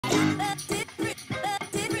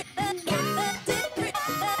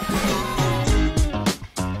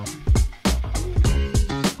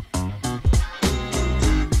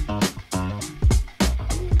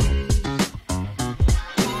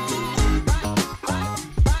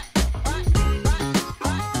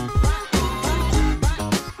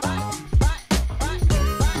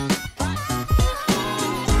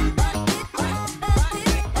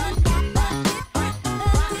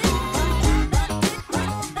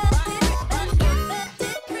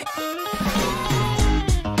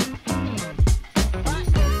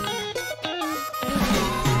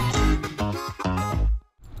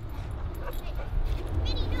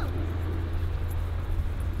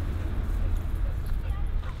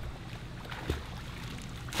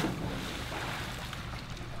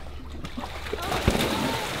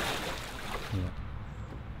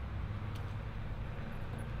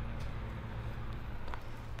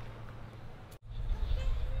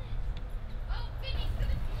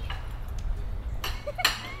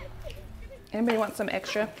Anybody want some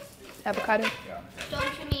extra avocado? Don't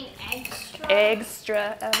you mean extra?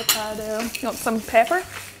 Extra avocado. You want some pepper?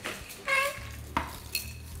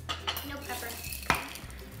 No pepper.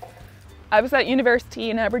 I was at university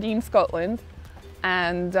in Aberdeen, Scotland,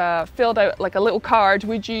 and filled out like a little card,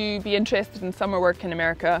 would you be interested in summer work in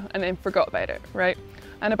America, and then forgot about it, right?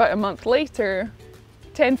 And about a month later,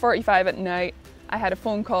 10:45 at night, I had a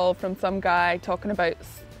phone call from some guy talking about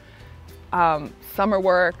summer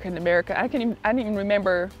work in America. I didn't even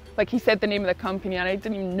remember, like he said the name of the company and I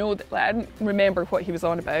didn't even know that, I didn't remember what he was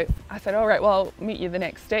on about. I said, all right, well, I'll meet you the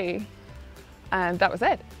next day. And that was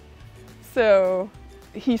it. So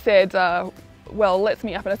he said, well, let's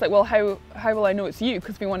meet up. And I was like, well, how will I know it's you?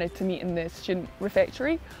 Because we wanted to meet in the student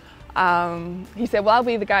refectory. He said, well, I'll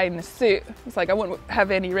be the guy in the suit. It's like, I won't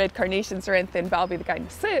have any red carnations or anything, but I'll be the guy in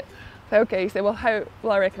the suit. I said, okay. He said, well, how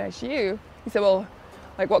will I recognize you? He said, well,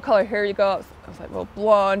 like, what color hair you got? I was like, well,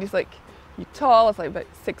 blonde. He's like, you tall? I was like, about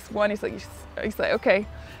 6'1". He's like, okay.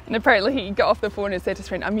 And apparently he got off the phone and said to his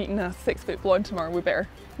friend, I'm meeting a 6-foot blonde tomorrow. We better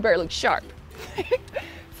look sharp.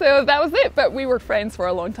 So that was it. But we were friends for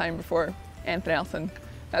a long time before anything else. And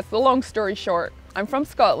that's the long story short. I'm from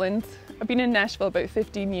Scotland. I've been in Nashville about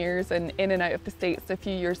 15 years and in and out of the States a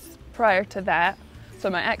few years prior to that. So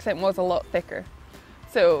my accent was a lot thicker.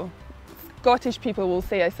 So Scottish people will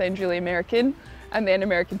say I sound really American, and then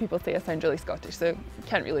American people say I sound really Scottish, so you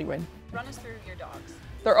can't really win. Run us through your dogs.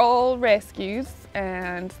 They're all rescues,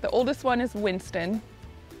 and the oldest one is Winston.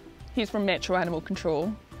 He's from Metro Animal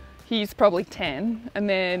Control. He's probably 10. And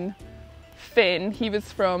then Finn, he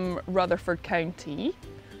was from Rutherford County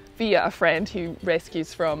via a friend who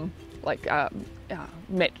rescues from like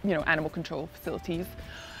animal control facilities.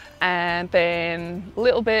 And then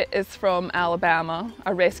Little Bit is from Alabama,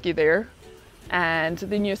 a rescue there. And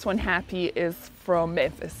the newest one, Happy, is from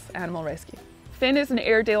Memphis, Animal Rescue. Finn is an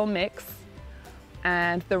Airedale mix,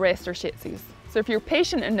 and the rest are Shih Tzus. So if you're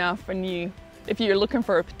patient enough and if you're looking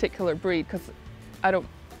for a particular breed, because I don't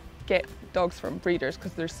get dogs from breeders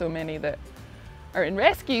because there's so many that are in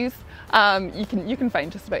rescues, you can find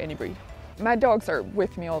just about any breed. My dogs are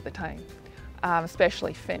with me all the time,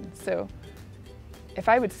 especially Finn. So if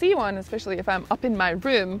I would see one, especially if I'm up in my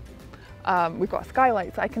room, we've got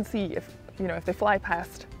skylights, I can see if they fly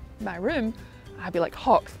past my room, I'd be like,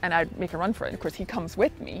 hawks, and I'd make a run for it. And of course, he comes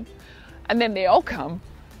with me, and then they all come.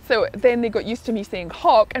 So then they got used to me saying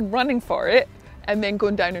hawk and running for it, and then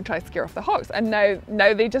going down and try to scare off the hawks. And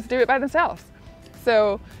now they just do it by themselves.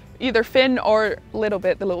 So either Finn or Little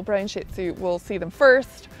Bit, the little brown Shih Tzu, will see them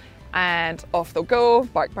first, and off they'll go,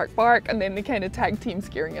 bark, bark, bark, and then they kind of tag team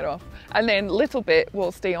scaring it off. And then Little Bit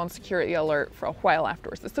will stay on security alert for a while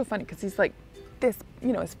afterwards. It's so funny because he's like this,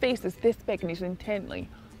 his face is this big and he's intently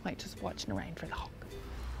like just watching around for the hawk.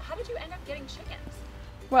 How did you end up getting chickens?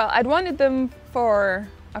 Well, I'd wanted them for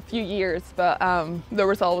a few years, but there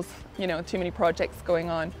was always, too many projects going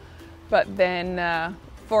on. But then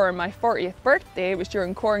for my 40th birthday, it was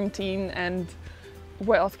during quarantine, and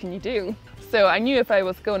what else can you do? So I knew if I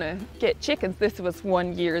was gonna get chickens, this was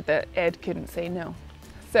one year that Ed couldn't say no.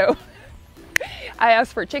 So I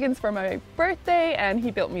asked for chickens for my birthday and he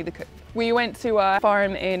built me the coop. We went to a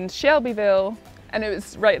farm in Shelbyville, and it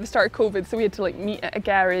was right at the start of COVID, so we had to like meet at a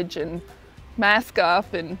garage and mask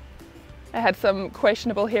up, and I had some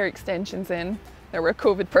questionable hair extensions in. They were a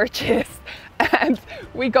COVID purchase. And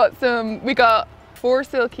we got 4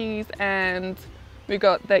 silkies, and we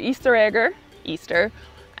got the Easter egger,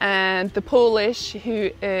 and the Polish, who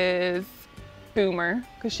is Boomer,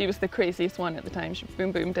 because she was the craziest one at the time. She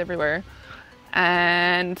boomed everywhere.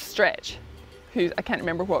 And Stretch, who I can't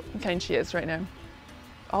remember what kind she is right now.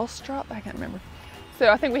 Allstrop? I can't remember. So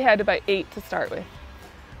I think we had about 8 to start with.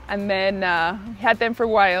 And then we had them for a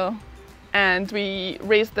while, and we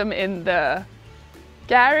raised them in the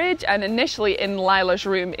garage and initially in Lila's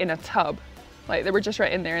room in a tub. Like they were just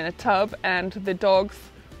right in there in a tub, and the dogs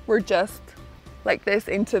were just like this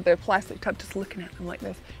into the plastic tub, just looking at them like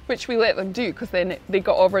this, which we let them do because then they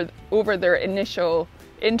got over their initial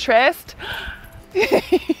interest.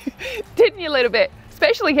 Didn't you, a little bit?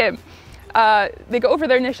 Especially him. They got over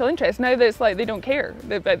their initial interest. Now that it's like they don't care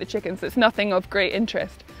about the chickens. It's nothing of great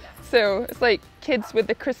interest. So it's like kids with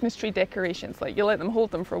the Christmas tree decorations. Like you let them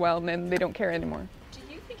hold them for a while and then they don't care anymore. Do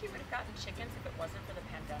you think you would have gotten chickens if it wasn't for the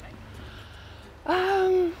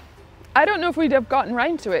pandemic? I don't know if we'd have gotten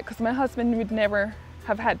round to it because my husband would never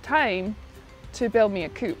have had time to build me a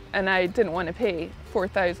coop, and I didn't want to pay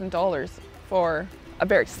 $4,000 for a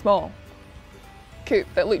very small coop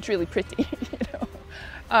that looked really pretty,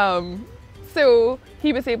 So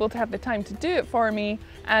he was able to have the time to do it for me,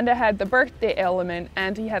 and I had the birthday element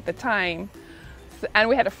and he had the time. And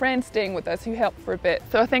we had a friend staying with us who helped for a bit.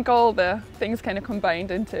 So I think all the things kind of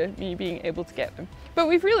combined into me being able to get them. But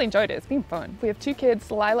we've really enjoyed it. It's been fun. We have 2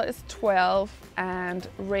 kids. Lila is 12 and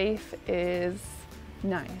Rafe is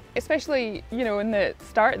 9. Especially, you know, in the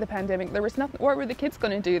start of the pandemic, there was nothing. What were the kids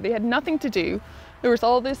going to do? They had nothing to do. There was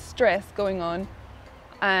all this stress going on,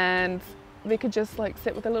 and they could just like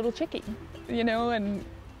sit with a little chickie, you know, and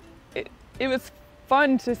it was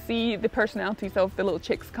fun to see the personalities of the little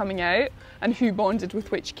chicks coming out and who bonded with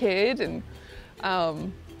which kid. And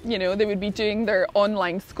you know, they would be doing their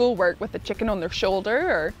online schoolwork with a chicken on their shoulder,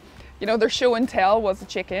 or, you know, their show and tell was a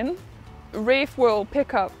chicken. Rafe will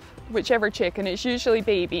pick up whichever chicken, it's usually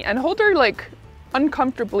baby, and hold her like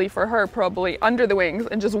uncomfortably for her probably under the wings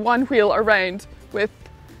and just one wheel around with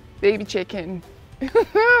baby chicken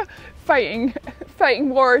fighting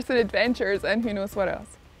wars and adventures and who knows what else.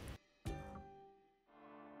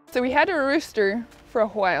 So we had a rooster for a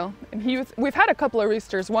while, and we've had a couple of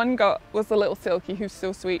roosters. One was a little silky who's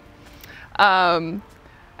so sweet, and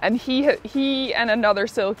he and another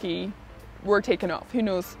silky were taken off, who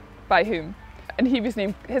knows by whom, and his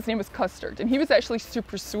name was Custard, and he was actually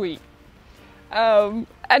super sweet, and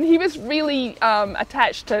he was really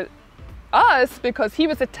attached to us because he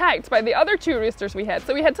was attacked by the other 2 roosters we had,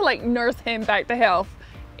 so we had to like nurse him back to health.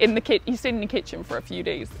 He stayed in the kitchen for a few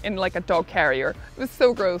days in like a dog carrier. It was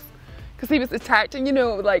so gross because he was attacked, and you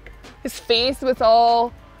know, like his face was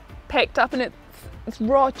all pecked up, and it's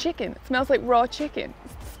raw chicken. It smells like raw chicken.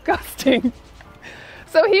 It's disgusting.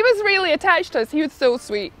 So he was really attached to us. He was so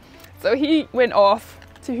sweet. So he went off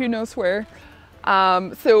to who knows where.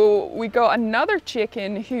 So we got another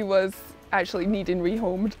chicken who was actually needing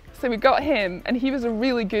rehomed. So we got him, and he was a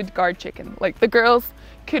really good guard chicken. Like the girls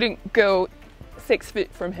couldn't go 6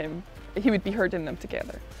 feet from him. He would be herding them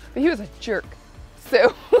together. But he was a jerk.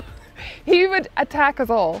 So he would attack us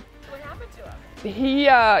all. What happened to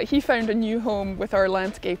him? He found a new home with our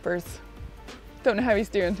landscapers. Don't know how he's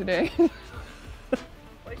doing today. What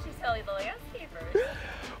did she tell you, the landscapers?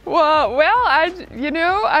 Well,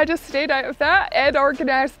 I just stayed out of that. Ed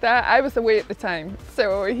organized that. I was away at the time.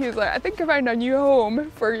 So he was like, I think I found a new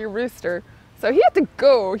home for your rooster. So he had to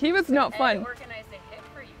go. He was not fun. Ed organized a hit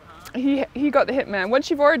for you, huh? He got the hitman. Once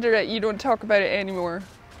you've ordered it, you don't talk about it anymore.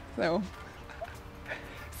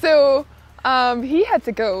 So he had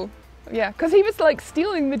to go. Yeah, because he was like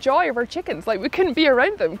stealing the joy of our chickens. Like we couldn't be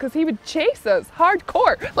around them because he would chase us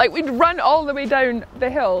hardcore. Like we'd run all the way down the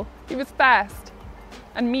hill. He was fast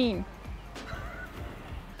and mean.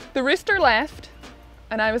 The rooster left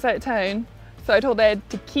and I was out of town, so I told Ed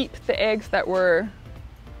to keep the eggs that were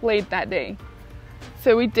laid that day.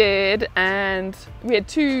 So we did, and we had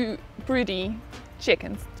 2 broody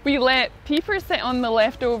chickens. We let Peeper sit on the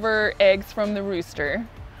leftover eggs from the rooster,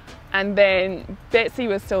 and then Betsy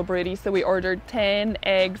was still broody, so we ordered 10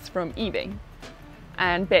 eggs from eBay,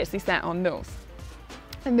 and Betsy sat on those.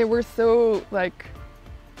 And they were so like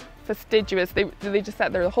fastidious. They just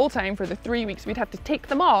sat there the whole time for the 3 weeks. We'd have to take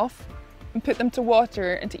them off and put them to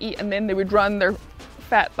water and to eat, and then they would run their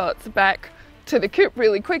fat butts back to the coop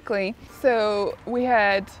really quickly. So we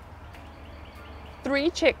had 3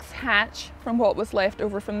 chicks hatch from what was left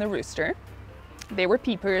over from the rooster. They were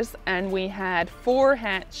Peepers, and we had 4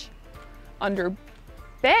 hatch under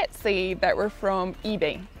Betsy that were from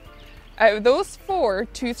eBay. Out of those 4,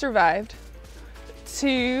 2 survived.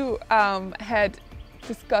 2 had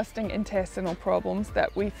disgusting intestinal problems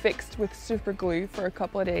that we fixed with super glue for a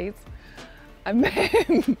couple of days. And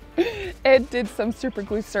then Ed did some super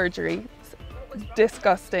glue surgery.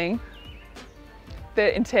 Disgusting.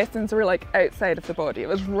 The intestines were like outside of the body. It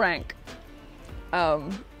was rank.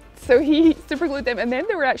 So he super glued them, and then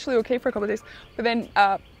they were actually okay for a couple of days. But then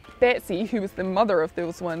Betsy, who was the mother of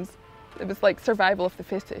those ones, it was like survival of the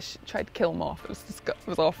fittest. She tried to kill them off. It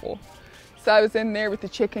was awful. So I was in there with the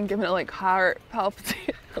chicken, giving it like heart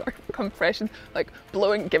palpitation or compressions, like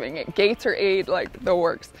giving it Gatorade, like the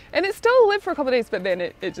works. And it still lived for a couple of days, but then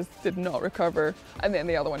it just did not recover. And then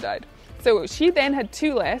the other one died. So she then had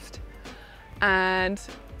 2 left, and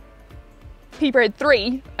Peeper had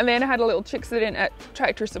 3. And then I had a little chick sit-in at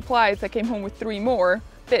Tractor Supplies. I came home with 3 more.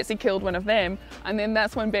 Betsy killed one of them. And then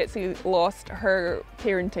that's when Betsy lost her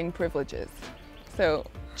parenting privileges. So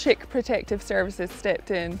Chick Protective Services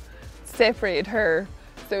stepped in, separated her.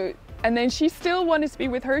 And then she still wanted to be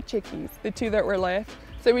with her chickies, the 2 that were left.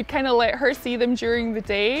 So we'd kind of let her see them during the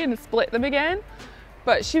day and split them again.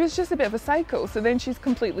 But she was just a bit of a psycho, so then she's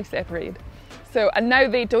completely separated. And now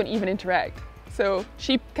they don't even interact. So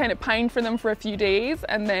she kind of pined for them for a few days,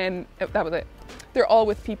 and then that was it. They're all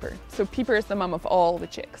with Peeper. So Peeper is the mum of all the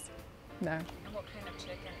chicks now. And what kind of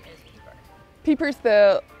chicken is Peeper? Peeper's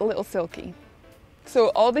the little silky. So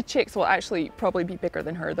all the chicks will actually probably be bigger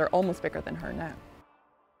than her. They're almost bigger than her now.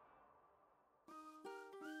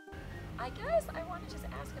 I guess I want to just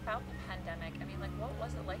ask about the pandemic. I mean, like, what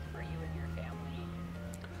was it like for you and your family?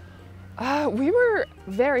 We were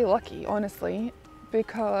very lucky, honestly,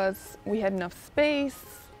 because we had enough space.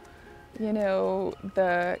 You know,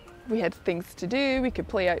 we had things to do. We could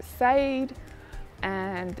play outside,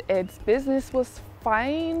 and Ed's business was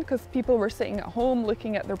fine because people were sitting at home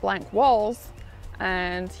looking at their blank walls,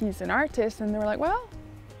 and he's an artist, and they were like, well,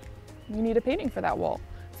 you need a painting for that wall.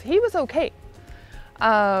 So he was okay.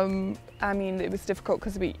 I mean, it was difficult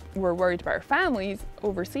because we were worried about our families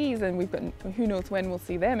overseas, and we've got who knows when we'll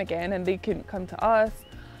see them again, and they couldn't come to us.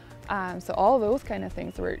 So all those kind of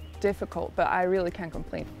things were difficult, but I really can't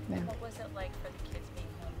complain. Yeah. What was it like for the kids being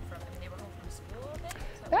home from, I mean, they were home from school all day?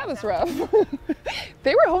 That was rough.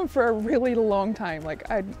 They were home for a really long time. Like,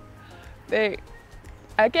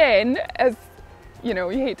 again, as you know,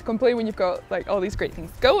 you hate to complain when you've got like all these great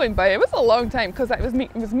things going, but it was a long time because it was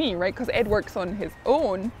me, right? Because Ed works on his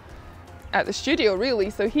own at the studio,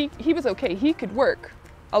 really, so he was okay. He could work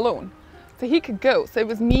alone, so he could go. So it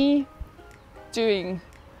was me doing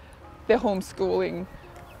the homeschooling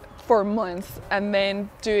for months, and then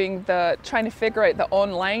trying to figure out the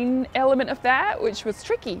online element of that, which was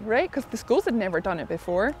tricky, right? Because the schools had never done it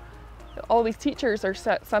before. All these teachers are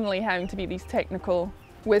suddenly having to be these technical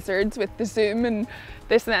wizards with the Zoom and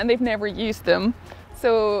this and that, and they've never used them.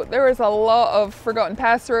 So there was a lot of forgotten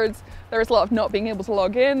passwords. There was a lot of not being able to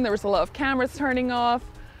log in. There was a lot of cameras turning off.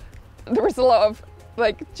 There was a lot of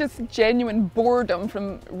like just genuine boredom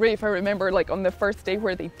from Ray. If I remember, like on the first day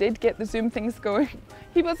where they did get the Zoom things going,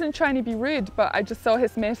 he wasn't trying to be rude, but I just saw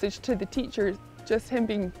his message to the teachers, just him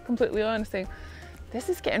being completely honest, saying, this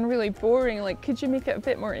is getting really boring, like could you make it a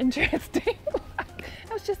bit more interesting?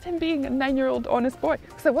 That was just him being a 9-year-old honest boy,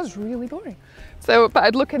 because it was really boring. So, but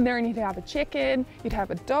I'd look in there and he'd have a chicken, he'd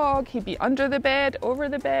have a dog, he'd be under the bed, over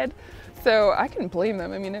the bed. So I couldn't blame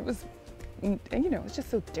them. I mean, it was, you know, it's just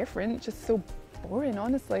so different, just so boring,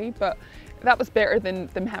 honestly. But that was better than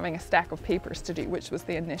them having a stack of papers to do, which was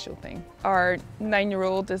the initial thing. Our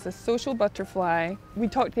 9-year-old is a social butterfly. We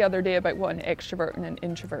talked the other day about what an extrovert and an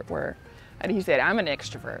introvert were. And he said, I'm an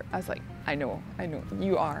extrovert. I was like, I know,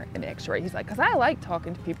 you are an extrovert. He's like, because I like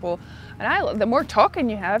talking to people. And the more talking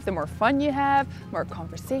you have, the more fun you have, the more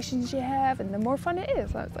conversations you have, and the more fun it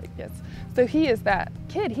is. I was like, yes. So he is that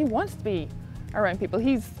kid. He wants to be around people.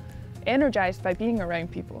 He's energized by being around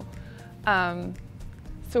people.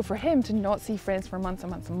 So for him to not see friends for months and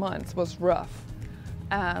months and months was rough.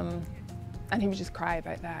 And he would just cry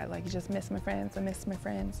about that, like, you just miss my friends, I miss my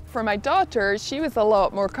friends. For my daughter, she was a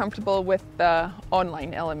lot more comfortable with the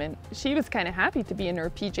online element. She was kind of happy to be in her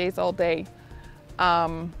PJs all day.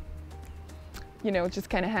 You know, just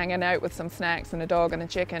kind of hanging out with some snacks and a dog and a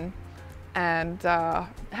chicken, and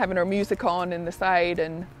having her music on in the side,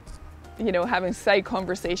 and, you know, having side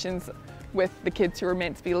conversations with the kids who were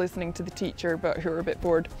meant to be listening to the teacher, but who were a bit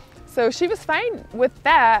bored. So she was fine with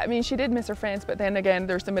that. I mean, she did miss her friends, but then again,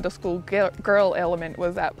 there's the middle school girl element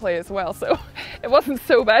was at play as well. So it wasn't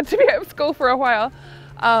so bad to be out of school for a while.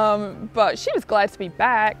 But she was glad to be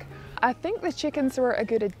back. I think the chickens were a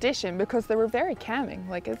good addition because they were very calming.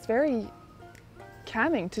 Like, it's very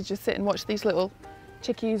calming to just sit and watch these little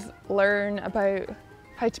chickies learn about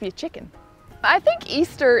how to be a chicken. I think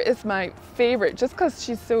Easter is my favorite just because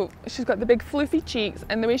she's got the big floofy cheeks,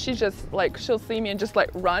 and the way she just, like, she'll see me and just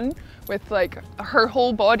like run with, like, her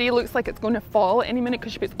whole body looks like it's going to fall any minute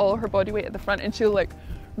because she puts all her body weight at the front, and she'll like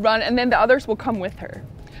run, and then the others will come with her.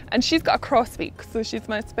 And she's got a cross beak, so she's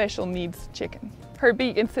my special needs chicken. Her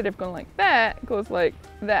beak, instead of going like that, goes like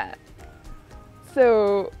that.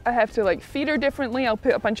 So I have to like feed her differently. I'll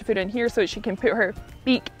put a bunch of food in here so she can put her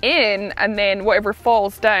beak in, and then whatever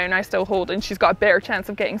falls down I still hold, and she's got a better chance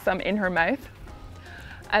of getting some in her mouth.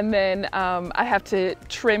 And then I have to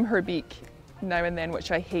trim her beak now and then,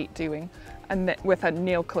 which I hate doing, and with a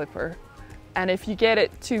nail clipper. And if you get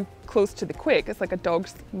it too close to the quick, it's like a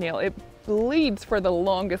dog's nail, it bleeds for the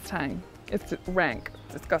longest time. It's rank,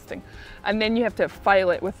 disgusting. And then you have to file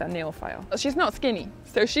it with a nail file. She's not skinny,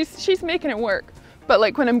 so she's making it work. But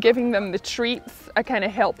like when I'm giving them the treats, I kind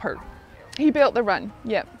of help her. He built the run,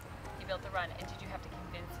 yep. He built the run, and did you have to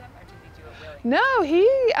convince him, or did he do it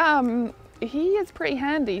willingly? No, he is pretty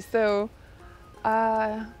handy. So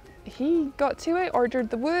he got to it, ordered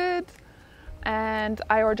the wood, and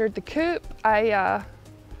I ordered the coop. I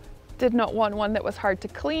did not want one that was hard to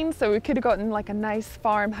clean, so we could have gotten like a nice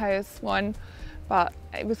farmhouse one, but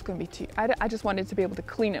it was going to be too, I just wanted to be able to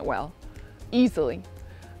clean it well, easily.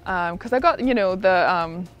 Because I got, you know,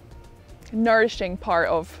 the nourishing part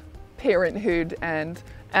of parenthood and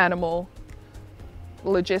animal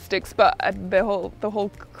logistics, but the whole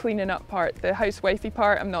cleaning up part, the housewifey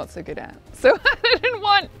part, I'm not so good at. So I didn't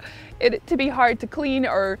want it to be hard to clean,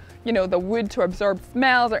 or you know, the wood to absorb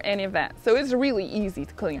smells or any of that. So it's really easy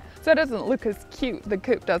to clean. So it doesn't look as cute, the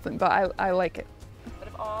coop doesn't, but I like it. But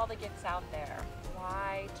of all the gifts out there,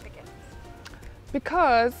 why chickens?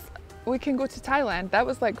 Because we can go to Thailand. That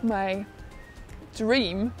was like my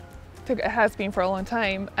dream. It has been for a long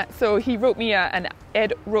time. So he wrote me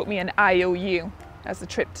Ed wrote me an IOU as a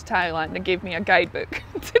trip to Thailand and gave me a guidebook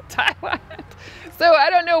to Thailand. So I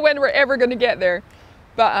don't know when we're ever going to get there.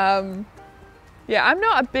 But yeah, I'm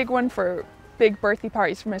not a big one for big birthday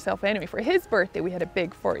parties for myself anyway. For his birthday, we had a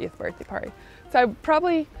big 40th birthday party. So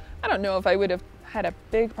I don't know if I would have had a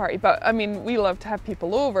big party, but I mean, we love to have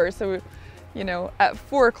people over. So, you know, at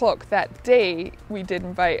 4 o'clock that day, we did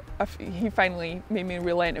invite, he finally made me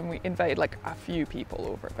relent and we invited like a few people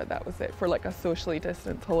over, but that was it for like a socially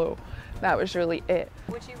distanced hello. That was really it.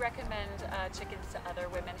 Would you recommend chickens to other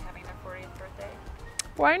women having their 40th birthday?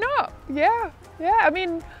 Why not? Yeah. I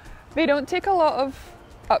mean, they don't take a lot of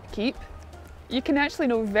upkeep. You can actually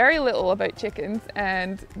know very little about chickens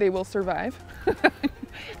and they will survive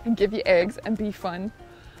and give you eggs and be fun.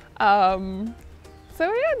 So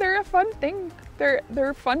yeah, they're a fun thing.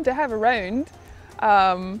 They're fun to have around.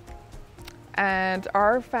 And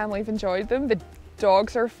our family've enjoyed them. The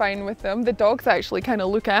dogs are fine with them. The dogs actually kind of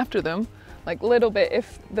look after them. Like little bit,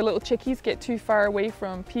 if the little chickies get too far away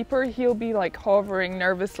from Peeper, he'll be like hovering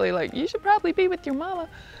nervously like, you should probably be with your mama.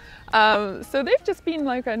 So they've just been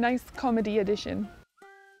like a nice comedy addition.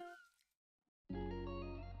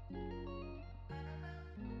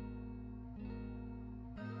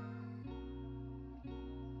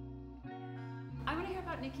 I want to hear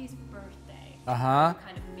about Nikki's birthday. Uh-huh.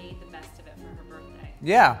 Kind of made the best of it for her birthday.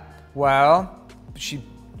 Yeah, well, she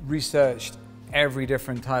researched every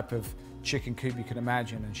different type of chicken coop you could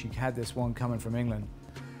imagine, and she had this one coming from England,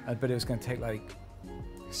 but it was going to take like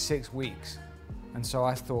 6 weeks. And so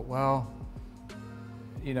I thought, well,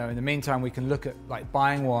 you know, in the meantime we can look at like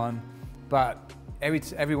buying one, but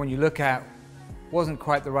every one you look at wasn't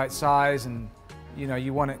quite the right size, and you know,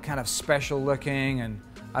 you want it kind of special looking, and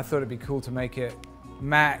I thought it'd be cool to make it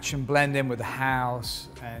match and blend in with the house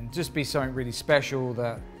and just be something really special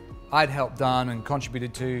that I'd helped done and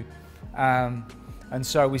contributed to. And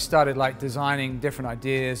so we started like designing different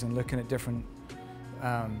ideas and looking at different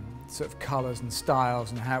sort of colors and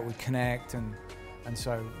styles and how it would connect. And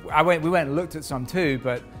so we went and looked at some too,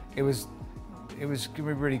 but it was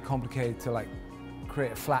really complicated to like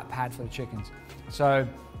create a flat pad for the chickens. So,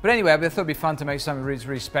 but anyway, I thought it'd be fun to make something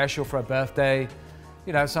really special for her birthday.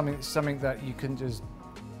 You know, something that you can just,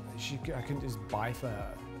 I couldn't just buy for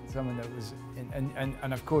her. Something that was,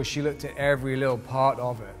 and of course she looked at every little part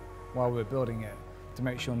of it while we were building it to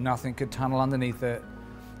make sure nothing could tunnel underneath it.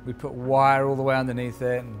 We put wire all the way underneath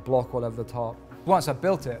it and block all over the top. Once I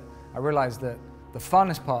built it, I realized that the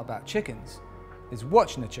funnest part about chickens is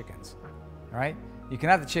watching the chickens, right? You can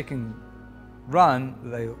have the chicken run,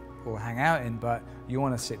 they will hang out in, but you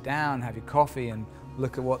want to sit down, have your coffee and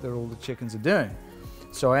look at what all the chickens are doing.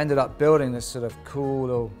 So I ended up building this sort of cool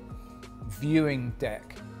little viewing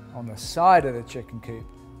deck on the side of the chicken coop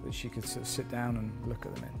that she could sort of sit down and look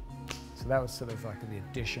at them in. So that was sort of like the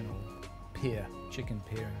additional pier, chicken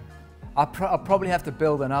peering. I'll probably have to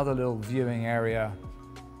build another little viewing area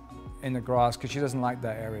in the grass because she doesn't like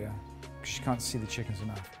that area because she can't see the chickens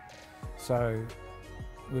enough. So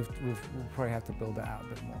we'll probably have to build that out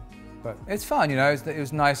a bit more. But it's fun, you know, it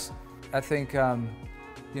was nice. I think,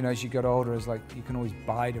 you know, as you get older, it's like you can always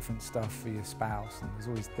buy different stuff for your spouse and there's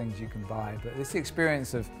always things you can buy. But it's the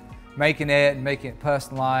experience of making it and making it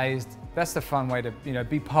personalized. That's the fun way to, you know,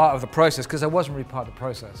 be part of the process, because I wasn't really part of the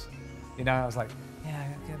process. You know, I was like, yeah,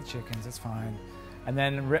 get the chickens, it's fine. And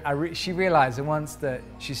then she realized that once that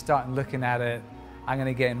she started looking at it, I'm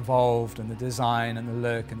going to get involved in the design and the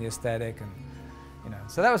look and the aesthetic, and you know,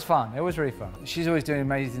 so that was fun. It was really fun. She's always doing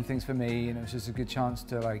amazing things for me, and it was just a good chance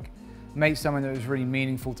to like make something that was really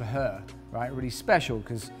meaningful to her, right? Really special,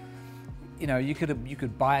 because you know, you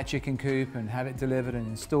could buy a chicken coop and have it delivered and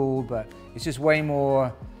installed, but it's just way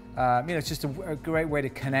more. You know, it's just a great way to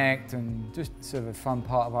connect and just sort of a fun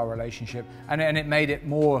part of our relationship, and it made it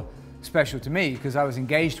more special to me because I was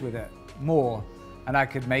engaged with it more, and I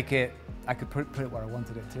could make it. I could put it where I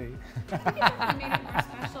wanted it to. It made it more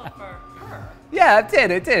special for her. Yeah,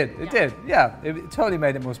 it did. Yeah, it totally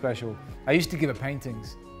made it more special. I used to give her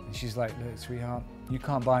paintings, and she's like, "Look, sweetheart, you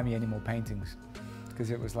can't buy me any more paintings,"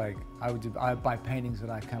 because it was like I'd buy paintings that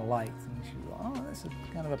I kind of liked, and she was like, "Oh, that's a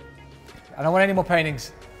kind of a. I don't want any more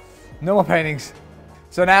paintings. No more paintings."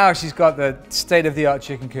 So now she's got the state-of-the-art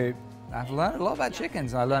chicken coop. I've learned a lot about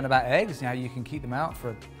chickens. I learned about eggs, how you can keep them out for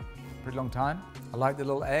a pretty long time. I like the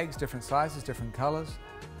little eggs, different sizes, different colors.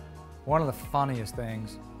 One of the funniest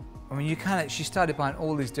things, I mean, she started buying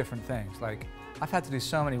all these different things. Like, I've had to do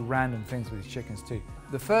so many random things with these chickens too.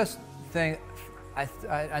 The first thing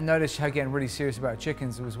I noticed her getting really serious about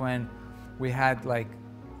chickens was when we had like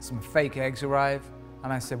some fake eggs arrive.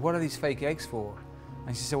 And I said, what are these fake eggs for?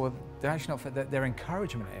 And she said, well, they're actually not fake, they're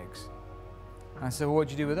encouragement eggs. And I said, well, what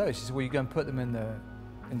do you do with those? She said, well, you go and put them in the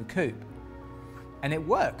coop. And it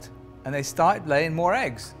worked. And they started laying more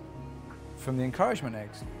eggs from the encouragement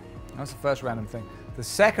eggs. That was the first random thing. The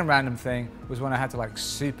second random thing was when I had to like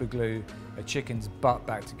super glue a chicken's butt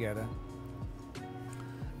back together.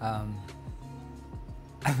 And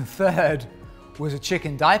the third was a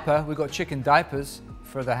chicken diaper. We got chicken diapers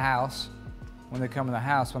for the house. When they come in the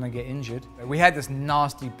house, when they get injured. We had this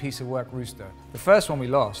nasty piece of work rooster. The first one we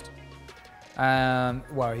lost.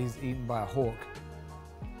 Well, he's eaten by a hawk.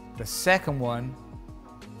 The second one,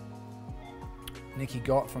 Nicky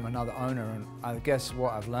got from another owner, and I guess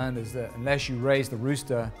what I've learned is that unless you raise the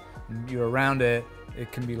rooster and you're around it, it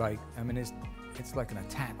can be like, I mean, it's like an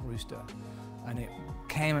attack rooster. And it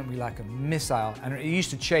came at me like a missile, and it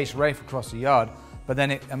used to chase Rafe across the yard, but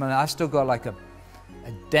then I've still got like a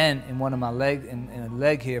dent in one of my leg, in a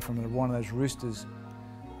leg here from one of those roosters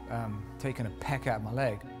taking a peck out of my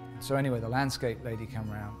leg. So anyway, the landscape lady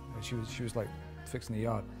came around. She was like fixing the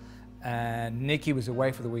yard, and Nicky was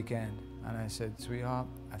away for the weekend. And I said, sweetheart,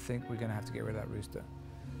 I think we're gonna have to get rid of that rooster.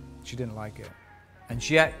 She didn't like it, and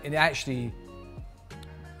she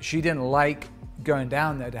didn't like going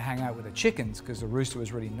down there to hang out with the chickens because the rooster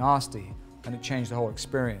was really nasty, and it changed the whole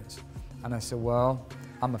experience. And I said, well,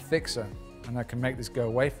 I'm a fixer, and I can make this go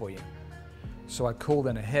away for you. So I called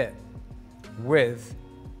in a hit with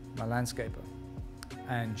my landscaper,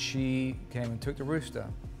 and she came and took the rooster,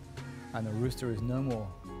 and the rooster is no more.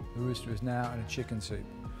 The rooster is now in a chicken soup.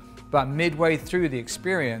 But midway through the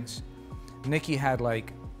experience, Nicky had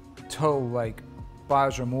like total like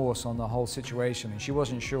buyer's remorse on the whole situation, and she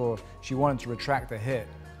wasn't sure. She wanted to retract the hit.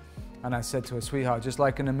 And I said to her, sweetheart, just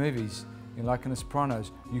like in the movies, like in The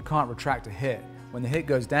Sopranos, you can't retract a hit. When the hit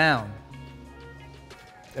goes down,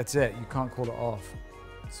 that's it, you can't call it off.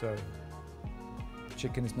 So,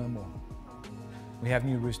 chicken is no more. We have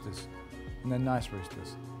new roosters, and they're nice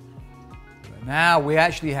roosters. But now we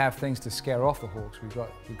actually have things to scare off the hawks. We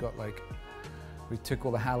took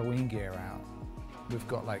all the Halloween gear out. We've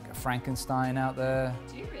got like a Frankenstein out there.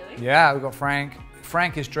 Do you really? Yeah, we've got Frank.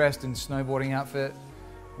 Frank is dressed in snowboarding outfit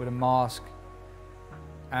with a mask.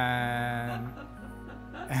 And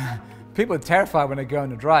people are terrified when they go on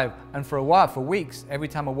the drive. And for a while, for weeks, every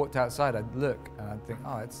time I walked outside, I'd look and I'd think,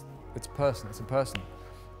 oh, it's a person.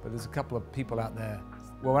 But there's a couple of people out there.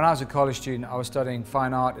 Well, when I was a college student, I was studying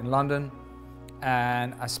fine art in London,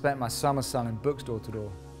 and I spent my summer selling books door to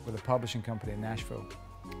door with a publishing company in Nashville.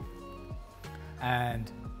 And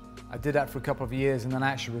I did that for a couple of years, and then I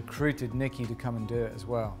actually recruited Nicky to come and do it as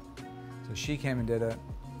well. So she came and did it.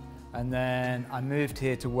 And then I moved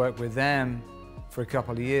here to work with them for a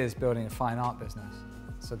couple of years, building a fine art business.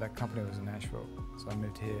 So that company was in Nashville, so I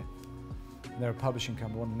moved here. They're a publishing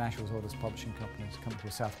company, one of Nashville's oldest publishing companies, a company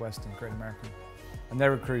called Southwestern, Great American. And they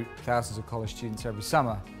recruit thousands of college students every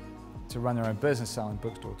summer to run their own business selling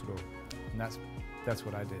books door to door. And that's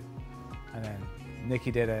what I did. And then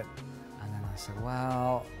Nicky did it. And then I said,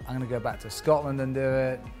 well, I'm gonna go back to Scotland and do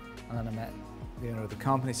it. And then I met the owner of the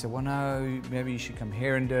company, said, well, no, maybe you should come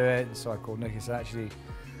here and do it. And so I called Nicky and said, actually,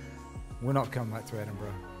 we're not coming back to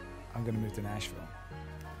Edinburgh. I'm gonna move to Nashville.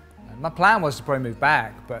 And my plan was to probably move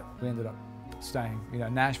back, but we ended up staying. You know,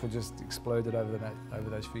 Nashville just exploded over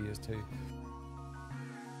those few years too.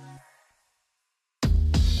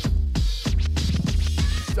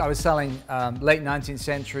 I was selling late 19th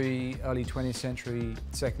century, early 20th century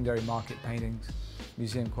secondary market paintings,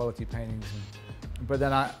 museum quality paintings. But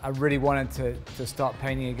then I really wanted to start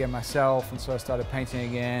painting again myself, and so I started painting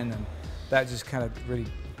again, and that just kind of really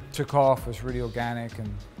took off, was really organic,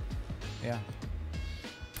 and yeah,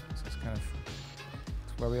 so it's kind of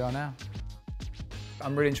where we are now.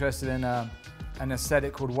 I'm really interested in an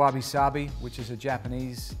aesthetic called wabi-sabi, which is a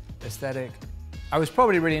Japanese aesthetic. I was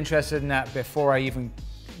probably really interested in that before I even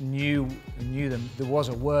knew them. There was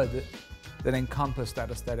a word that encompassed that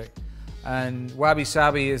aesthetic. And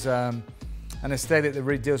wabi-sabi is an aesthetic that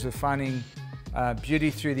really deals with finding beauty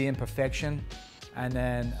through the imperfection, and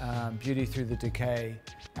then beauty through the decay,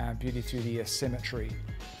 and beauty through the asymmetry,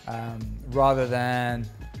 rather than,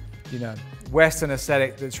 you know, Western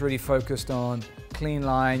aesthetic that's really focused on clean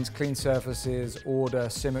lines, clean surfaces, order,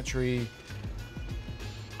 symmetry.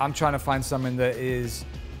 I'm trying to find something that is,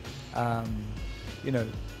 you know,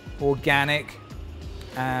 organic,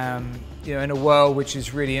 you know, in a world which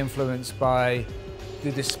is really influenced by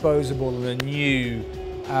the disposable, the new.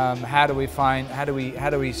 How do we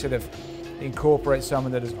sort of incorporate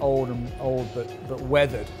something that is old but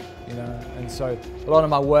weathered, you know? And so a lot of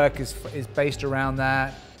my work is based around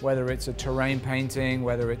that, whether it's a terrain painting,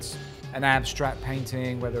 whether it's an abstract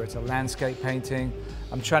painting, whether it's a landscape painting.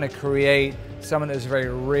 I'm trying to create something that's very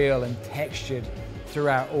real and textured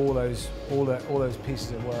throughout all those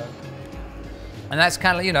pieces of work. And that's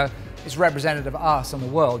kind of, you know, it's representative of us and the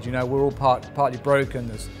world. You know, we're all partly broken.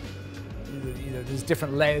 There's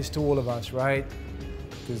different layers to all of us, right?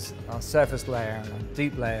 There's our surface layer and our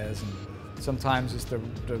deep layers, and sometimes it's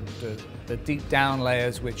the deep down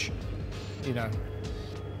layers which, you know,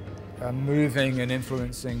 are moving and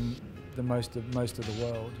influencing the most of the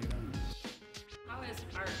world, you know. How is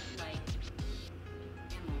art like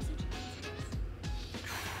animals and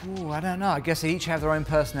chickens? Ooh, I don't know. I guess they each have their own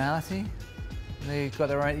personality. Each got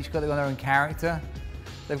their own character.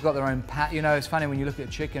 They've got their own you know, it's funny when you look at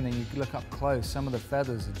a chicken and you look up close, some of the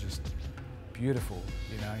feathers are just beautiful,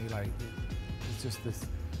 you know. You like, it's just this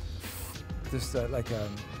like a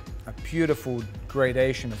beautiful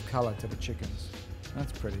gradation of color to the chickens.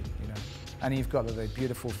 That's pretty, you know. And you've got the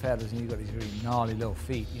beautiful feathers, and you've got these really gnarly little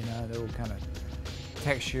feet, you know. They're all kind of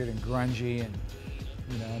textured and grungy, and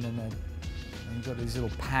you know, and then you've got these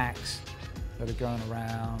little packs that are going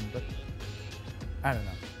around. But I don't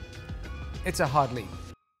know. It's a hard leap.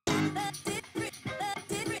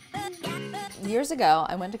 Years ago,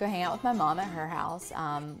 I went to go hang out with my mom at her house.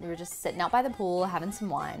 We were just sitting out by the pool having some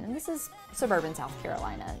wine, and this is suburban South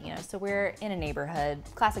Carolina, you know, so we're in a neighborhood,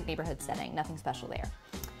 classic neighborhood setting, nothing special there.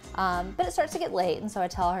 But it starts to get late, and so I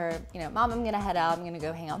tell her, you know, Mom, I'm gonna head out, I'm gonna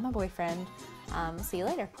go hang out with my boyfriend, see you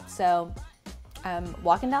later. So I'm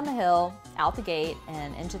walking down the hill, out the gate,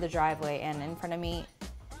 and into the driveway, and in front of me,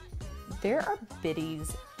 there are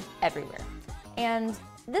biddies everywhere. And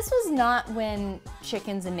this was not when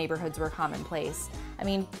chickens in neighborhoods were commonplace. I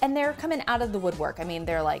mean, and they're coming out of the woodwork. I mean,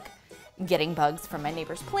 they're like getting bugs from my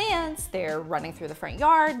neighbor's plants, they're running through the front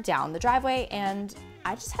yard, down the driveway, and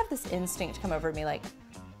I just have this instinct come over me like,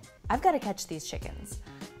 I've got to catch these chickens.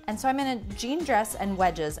 And so I'm in a jean dress and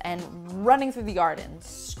wedges and running through the yard and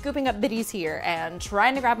scooping up biddies here and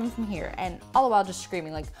trying to grab them from here, and all the while just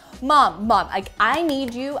screaming like, Mom, like I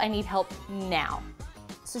need you, I need help now.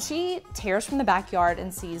 So she tears from the backyard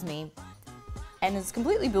and sees me and is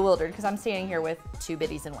completely bewildered because I'm standing here with 2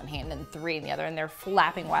 biddies in one hand and 3 in the other, and they're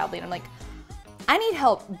flapping wildly, and I'm like, I need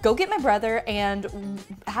help. Go get my brother and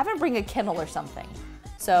have him bring a kennel or something.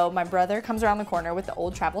 So my brother comes around the corner with the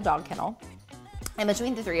old travel dog kennel, and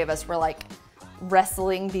between the 3 of us, we're like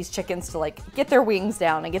wrestling these chickens to like get their wings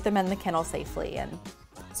down and get them in the kennel safely. And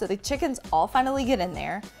so the chickens all finally get in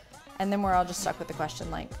there, and then we're all just stuck with the question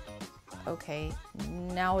like, okay,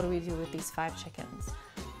 now what do we do with these 5 chickens?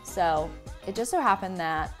 So it just so happened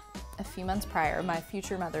that a few months prior, my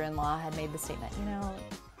future mother-in-law had made the statement, you know,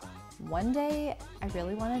 one day I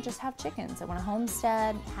really want to just have chickens. I want to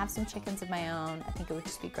homestead, have some chickens of my own. I think it would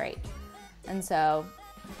just be great. And so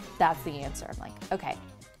that's the answer. I'm like, okay,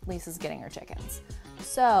 Lisa's getting her chickens.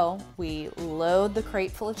 So we load the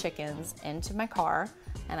crate full of chickens into my car,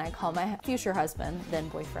 and I call my future husband, then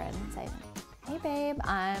boyfriend, and say, hey babe,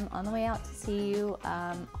 I'm on the way out to see you.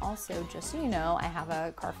 Also, just so you know, I have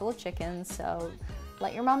a car full of chickens, so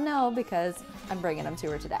let your mom know because I'm bringing them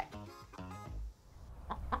to her today.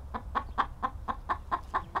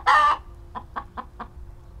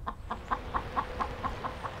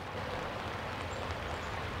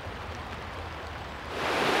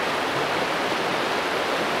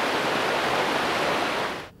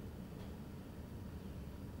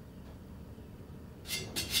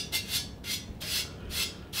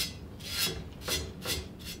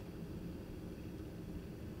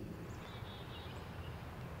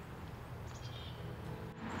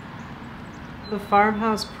 The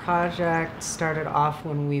farmhouse project started off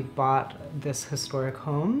when we bought this historic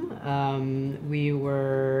home. We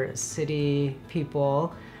were city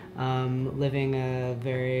people living a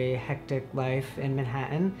very hectic life in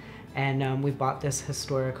Manhattan, and we bought this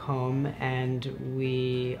historic home, and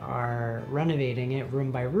we are renovating it room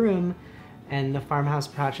by room. And the farmhouse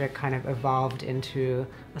project kind of evolved into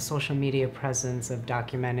a social media presence of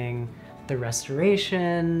documenting the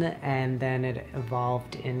restoration, and then it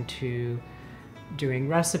evolved into doing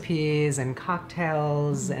recipes and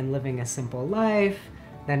cocktails and living a simple life.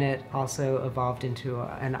 Then it also evolved into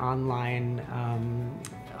an online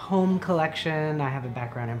home collection. I have a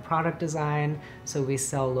background in product design, so we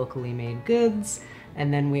sell locally made goods.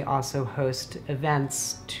 And then we also host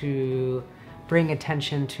events to bring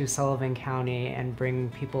attention to Sullivan County and bring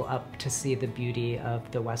people up to see the beauty of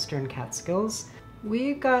the Western Catskills.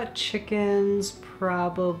 We got chickens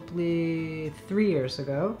probably 3 years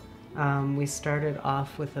ago. We started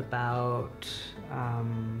off with about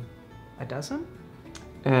a dozen.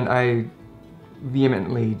 And I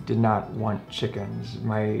vehemently did not want chickens.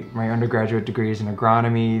 My undergraduate degree is in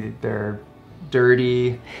agronomy. They're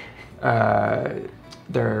dirty,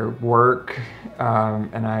 their work,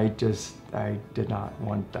 and I did not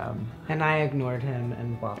want them. And I ignored him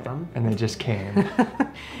and bought them. And they just came.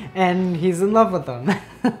 And he's in love with them.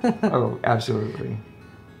 Oh, absolutely.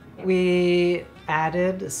 We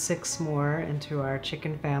added 6 more into our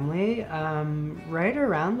chicken family. Right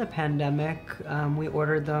around the pandemic, we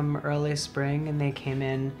ordered them early spring and they came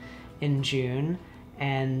in June.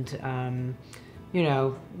 And you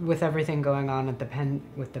know, with everything going on at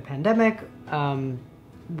with the pandemic,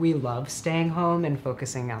 we love staying home and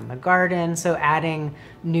focusing on the garden. So adding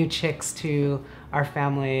new chicks to our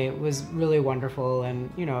family was really wonderful, and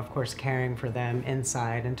you know, of course, caring for them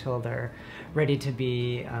inside until they're ready to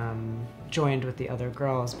be joined with the other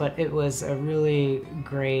girls. But it was a really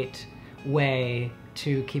great way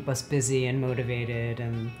to keep us busy and motivated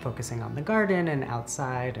and focusing on the garden and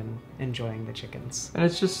outside and enjoying the chickens. And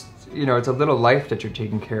it's just, you know, it's a little life that you're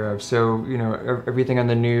taking care of. So, you know, everything on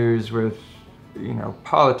the news with, you know,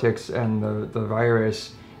 politics and the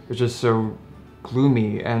virus is just so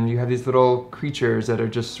gloomy, and you have these little creatures that are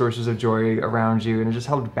just sources of joy around you, and it just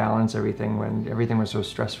helped balance everything when everything was so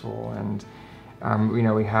stressful. And you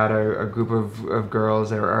know, we had a group of girls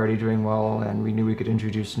that were already doing well, and we knew we could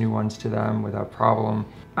introduce new ones to them without problem.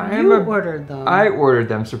 Ordered them. I ordered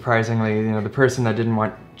them, surprisingly. You know, the person that didn't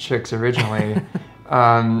want chicks originally.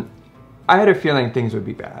 I had a feeling things would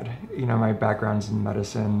be bad. You know, my background's in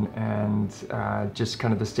medicine, and just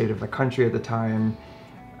kind of the state of the country at the time.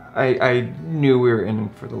 I knew we were in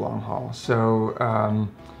for the long haul. So,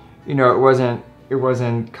 you know, it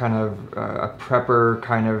wasn't kind of a prepper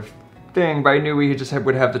kind of thing, but I knew we just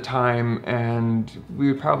would have the time, and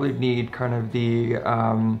we would probably need kind of the,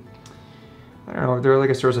 I don't know, they're like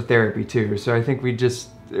a source of therapy too. So I think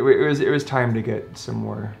it was time to get some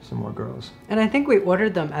more girls. And I think we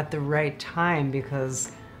ordered them at the right time,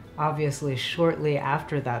 because obviously shortly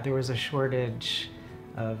after that there was a shortage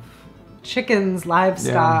of chickens,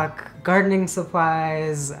 livestock, gardening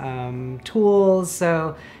supplies, tools,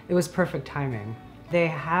 so it was perfect timing. They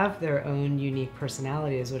have their own unique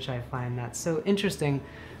personalities, which I find that's so interesting.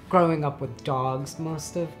 Growing up with dogs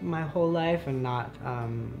most of my whole life and not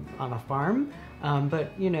on a farm,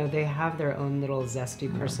 but you know, they have their own little zesty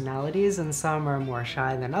personalities, and some are more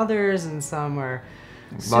shy than others, and some are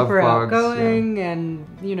super outgoing, and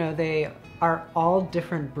you know, they are all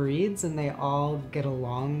different breeds and they all get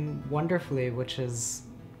along wonderfully, which is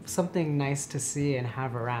something nice to see and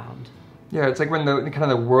have around. Yeah, it's like when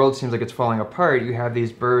the world seems like it's falling apart, you have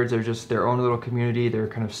these birds, they're just their own little community, they're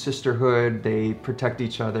kind of sisterhood, they protect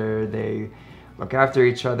each other, they look after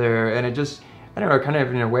each other, and it just, I don't know, kind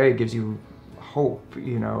of in a way gives you hope,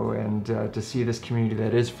 you know, and to see this community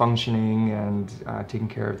that is functioning and taking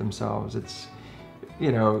care of themselves. It's,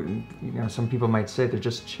 you know, some people might say they're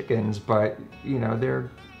just chickens, but you know, they're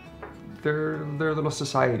a little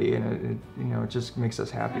society, and it just makes us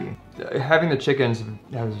happy. Having the chickens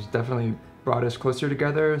has definitely brought us closer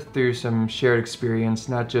together through some shared experience,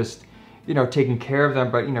 not just, you know, taking care of them,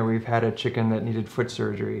 but you know, we've had a chicken that needed foot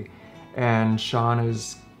surgery, and Shawn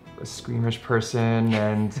is a squeamish person,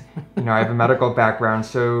 and you know, I have a medical background,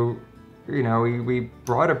 so you know, we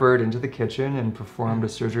brought a bird into the kitchen and performed a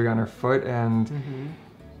surgery on her foot, and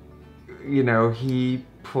you know, he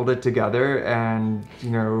pulled it together and,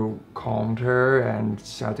 you know, calmed her and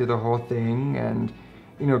sat through the whole thing. And,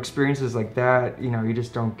 you know, experiences like that, you know, you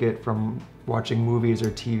just don't get from watching movies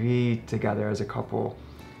or TV together as a couple.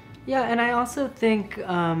 Yeah, and I also think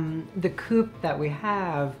the coop that we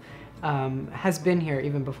have has been here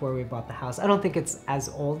even before we bought the house. I don't think it's as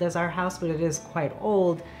old as our house, but it is quite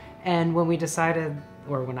old. And when we decided,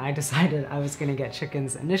 or when I decided I was gonna get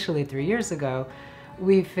chickens initially 3 years ago,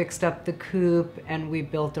 we fixed up the coop and we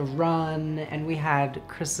built a run, and we had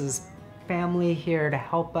Chris's family here to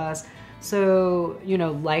help us. So, you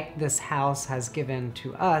know, like this house has given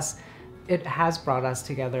to us, it has brought us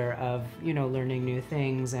together of, you know, learning new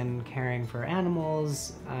things and caring for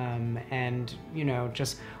animals, and, you know,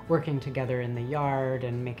 just working together in the yard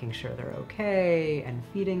and making sure they're okay and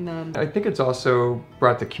feeding them. I think it's also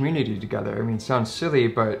brought the community together. I mean, it sounds silly,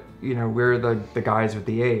 but, you know, we're the guys with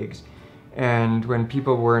the eggs. And when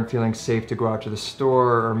people weren't feeling safe to go out to the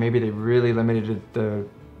store, or maybe they really limited the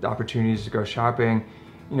opportunities to go shopping,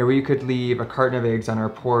 you know, we could leave a carton of eggs on our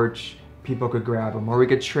porch, people could grab them, or we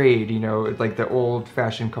could trade, you know, like the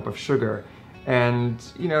old-fashioned cup of sugar. And,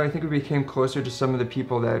 you know, I think we became closer to some of the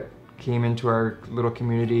people that came into our little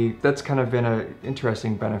community. That's kind of been an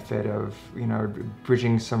interesting benefit of, you know,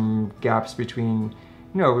 bridging some gaps between,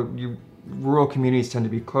 you know, rural communities tend to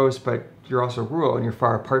be close, but you're also rural and you're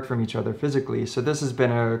far apart from each other physically. So this has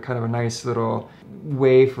been a kind of a nice little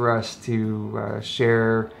way for us to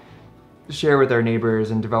share with our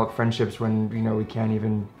neighbors and develop friendships when, you know, we can't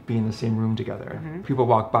even be in the same room together. Mm-hmm. People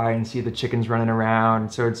walk by and see the chickens running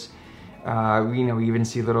around. So it's, you know, we even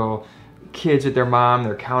see little kids with their mom,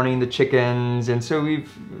 they're counting the chickens. And so we've,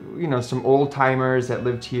 you know, some old timers that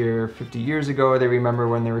lived here 50 years ago, they remember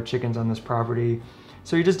when there were chickens on this property.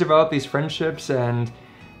 So you just develop these friendships, and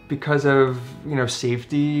because of, you know,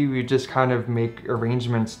 safety, we just kind of make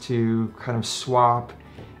arrangements to kind of swap.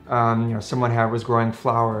 You know, someone was growing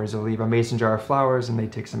flowers, they'll leave a mason jar of flowers and they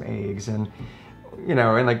take some eggs, and, you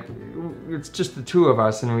know, and like, it's just the two of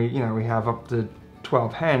us, and we, you know, we have up to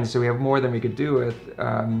 12 hens, so we have more than we could do with.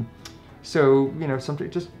 So, you know,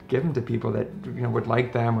 sometimes just give them to people that, you know, would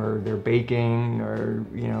like them, or they're baking, or,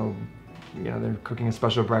 you know, they're cooking a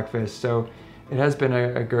special breakfast. So it has been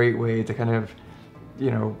a great way to kind of,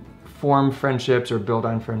 you know, form friendships or build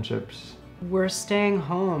on friendships. We're staying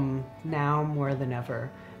home now more than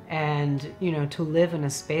ever. And, you know, to live in a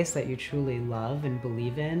space that you truly love and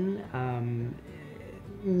believe in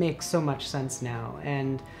makes so much sense now.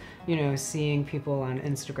 And, you know, seeing people on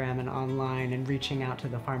Instagram and online and reaching out to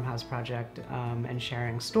the Farmhouse Project and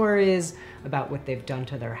sharing stories about what they've done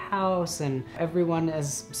to their house, and everyone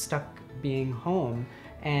is stuck being home,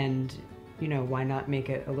 and, you know, why not make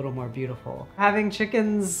it a little more beautiful? Having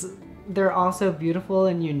chickens, they're also beautiful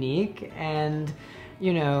and unique, and,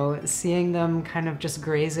 you know, seeing them kind of just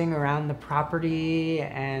grazing around the property,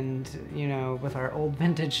 and, you know, with our old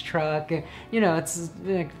vintage truck, you know, it's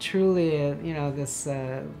like truly, you know, this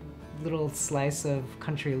little slice of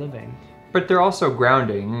country living. But they're also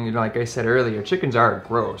grounding. You know, like I said earlier, chickens are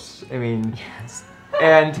gross. I mean, yes.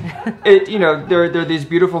 And it, you know, they're these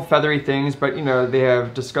beautiful feathery things, but, you know, they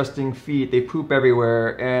have disgusting feet. They poop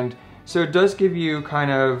everywhere, and so it does give you kind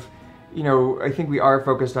of, you know, I think we are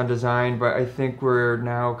focused on design, but I think we're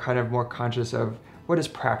now kind of more conscious of what is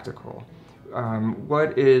practical,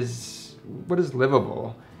 what is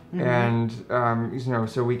livable. Mm-hmm. And, you know,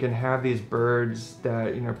 so we can have these birds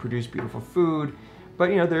that, you know, produce beautiful food, but,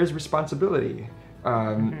 you know, there's responsibility,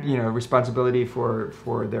 mm-hmm. you know, responsibility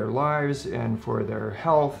for their lives and for their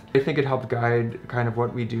health. I think it helped guide kind of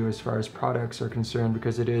what we do as far as products are concerned,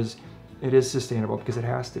 because it is sustainable, because it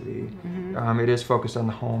has to be. Mm-hmm. It is focused on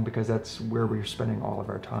the home, because that's where we're spending all of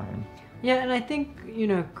our time. Yeah, and I think, you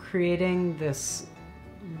know, creating this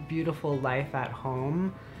beautiful life at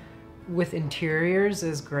home with interiors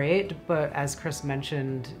is great, but as Chris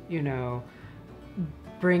mentioned, you know,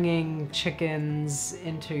 bringing chickens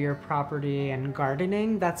into your property and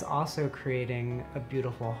gardening, that's also creating a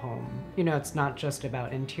beautiful home. You know, it's not just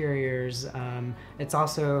about interiors, it's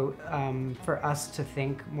also for us to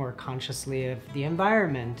think more consciously of the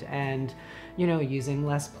environment, and, you know, using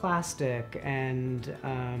less plastic, and,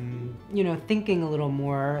 you know, thinking a little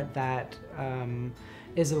more that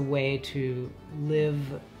is a way to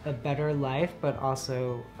live a better life, but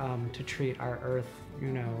also to treat our earth, you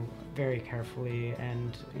know, very carefully,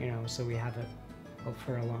 and, you know, so we have it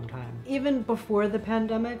for a long time. Even before the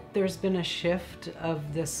pandemic, there's been a shift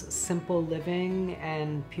of this simple living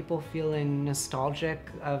and people feeling nostalgic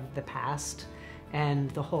of the past, and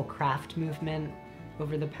the whole craft movement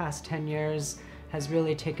over the past 10 years has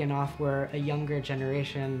really taken off, where a younger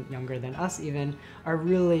generation, younger than us even, are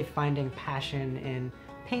really finding passion in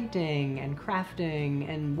painting and crafting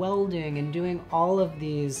and welding and doing all of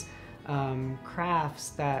these crafts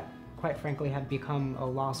that, quite frankly, have become a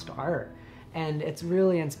lost art. And it's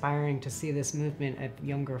really inspiring to see this movement of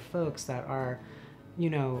younger folks that are, you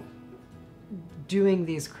know, doing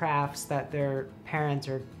these crafts that their parents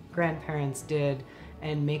or grandparents did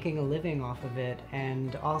and making a living off of it,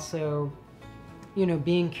 and also, you know,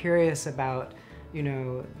 being curious about, you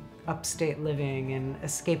know, upstate living and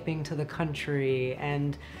escaping to the country.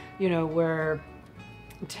 And, you know, where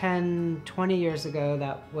 10, 20 years ago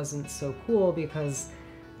that wasn't so cool, because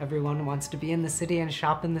everyone wants to be in the city and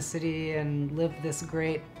shop in the city and live this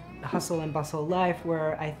great hustle and bustle life,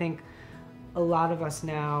 where I think a lot of us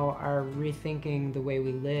now are rethinking the way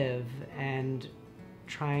we live and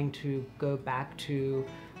trying to go back to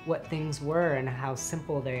what things were and how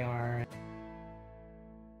simple they are.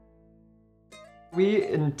 We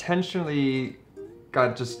intentionally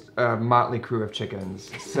got just a motley crew of chickens.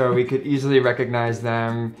 So we could easily recognize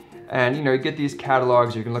them. And you get these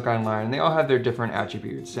catalogs, you can look online, and they all have their different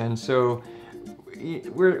attributes. And so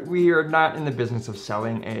we are not in the business of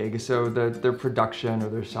selling eggs, so their production or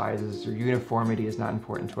their sizes or uniformity is not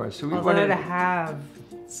important to us. So we wanted to have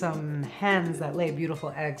some hens that lay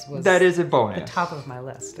beautiful eggs was that is a bonus. The top of my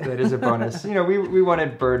list. That is a bonus. We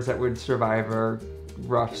wanted birds that would survive our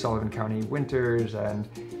rough Sullivan County winters, and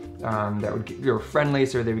that would be friendly,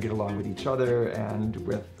 so they would get along with each other and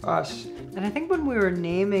with us. And I think when we were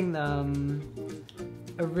naming them,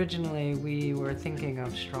 originally we were thinking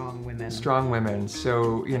of strong women. Strong women.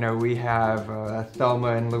 So, we have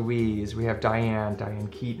Thelma and Louise, we have Diane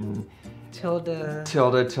Keaton, Tilda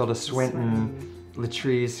Swinton,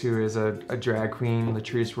 Latrice, who is a drag queen,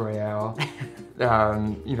 Latrice Royale,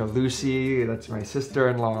 Lucy, that's my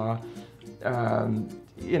sister-in-law, and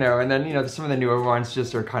then, some of the newer ones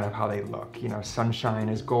just are kind of how they look. Sunshine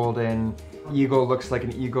is golden, Eagle looks like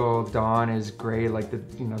an eagle, Dawn is gray like the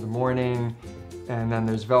morning. And then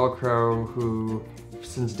there's Velcro, who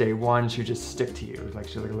since day one, she just stick to you. Like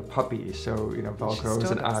she's like a little puppy. So, Velcro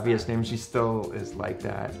is an obvious name. She still is like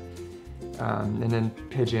that. And then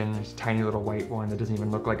Pigeon, this tiny little white one that doesn't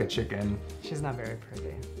even look like a chicken. She's not very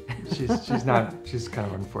pretty. She's not, she's kind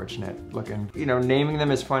of unfortunate looking. Naming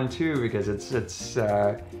them is fun too, because it's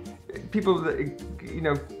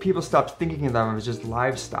people stop thinking of them as just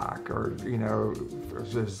livestock or,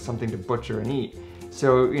 or something to butcher and eat.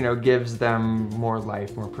 So, gives them more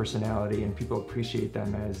life, more personality, and people appreciate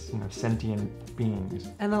them as, sentient beings.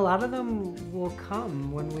 And a lot of them will come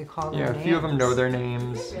when we call them names. Yeah, a few of them know their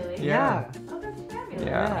names. Really? Yeah. Oh, that's fabulous.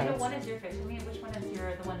 Yeah. I know one is your fish. Tell me which one is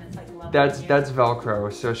the one that's like lovely. That's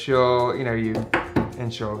Velcro. So she'll,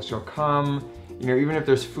 she'll come, even if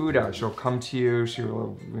there's food out, she'll come to you.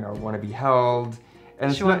 She'll, want to be held.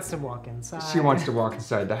 And she wants to walk inside. She wants to walk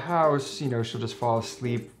inside the house. She'll just fall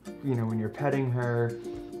asleep, when you're petting her.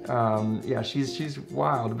 Yeah, she's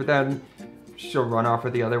wild. But then she'll run off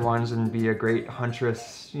with the other ones and be a great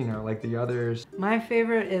huntress, like the others. My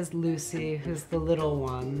favorite is Lucy, who's the little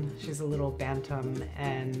one. She's a little bantam,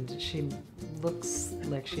 and she looks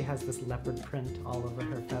like she has this leopard print all over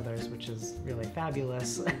her feathers, which is really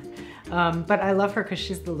fabulous. But I love her because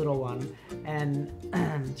she's the little one, and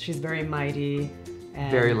she's very mighty. And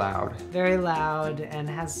very loud. Very loud, and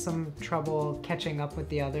has some trouble catching up with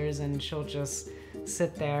the others, and she'll just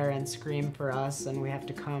sit there and scream for us, and we have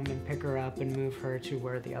to come and pick her up and move her to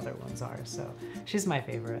where the other ones are. So she's my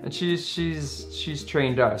favorite. And she's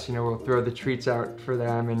trained us. We'll throw the treats out for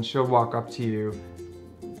them, and she'll walk up to you,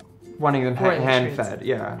 wanting them hand fed.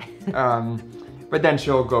 Yeah. But then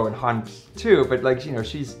she'll go and hunt too. But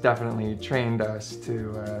she's definitely trained us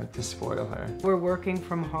to spoil her. We're working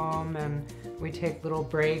from home, and we take little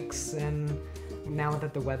breaks, and now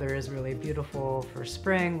that the weather is really beautiful for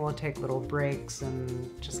spring, we'll take little breaks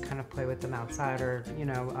and just kind of play with them outside, or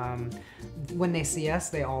when they see us,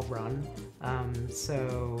 they all run.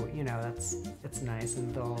 So it's nice,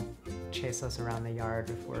 and they'll chase us around the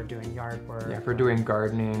yard if we're doing yard work. Yeah, if we're doing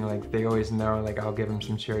gardening, they always know, I'll give them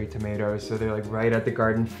some cherry tomatoes, so they're right at the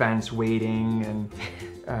garden fence waiting, and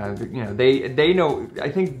they know, I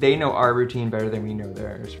think they know our routine better than we know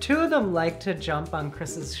theirs. Two of them like to jump on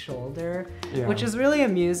Chris's shoulder, which is really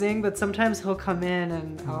amusing, but sometimes he'll come in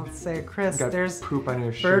and I'll say, Chris, there's poop on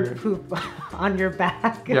your bird shirt. Poop on your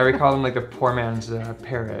back. Yeah, we call them the poor man's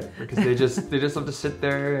parrot, because they just love to sit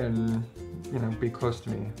there and be close to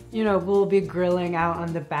me. We'll be grilling out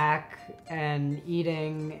on the back and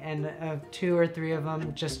eating, and 2 or 3 of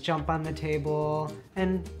them just jump on the table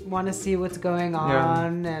and want to see what's going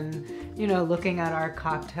on, and looking at our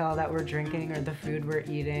cocktail that we're drinking or the food we're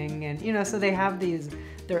eating, and so they have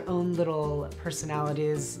their own little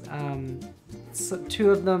personalities. So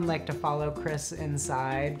 2 of them like to follow Chris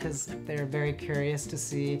inside because they're very curious to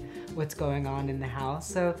see what's going on in the house.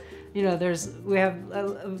 So we have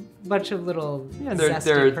a bunch of little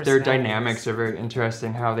their dynamics are very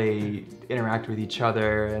interesting, how they interact with each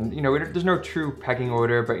other, and there's no true pecking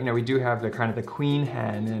order, but we do have the queen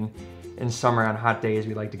hen, and in summer on hot days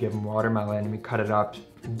we like to give them watermelon, and we cut it up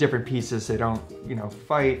different pieces so they don't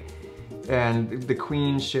fight, and the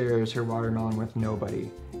queen shares her watermelon with nobody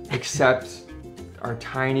except our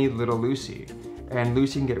tiny little Lucy, and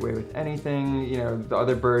Lucy can get away with anything. The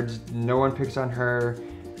other birds, no one picks on her.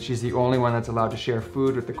 She's the only one that's allowed to share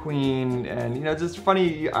food with the queen, and just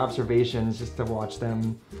funny observations just to watch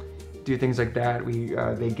them do things like that.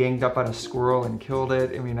 They ganged up on a squirrel and killed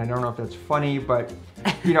it. I mean, I don't know if that's funny, but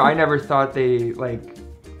I never thought they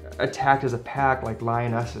attacked as a pack like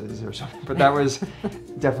lionesses or something, but that was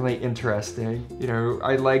definitely interesting.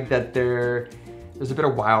 I like that there's a bit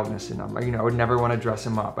of wildness in them. You know, I would never want to dress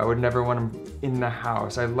them up. I would never want them in the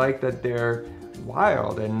house. I like that they're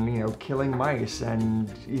wild and, you know, killing mice and,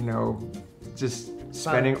 you know, just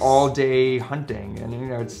spending all day hunting. And, you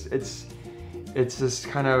know, it's this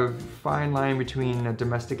kind of fine line between a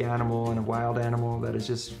domestic animal and a wild animal that is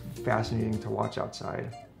just fascinating to watch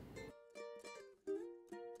outside.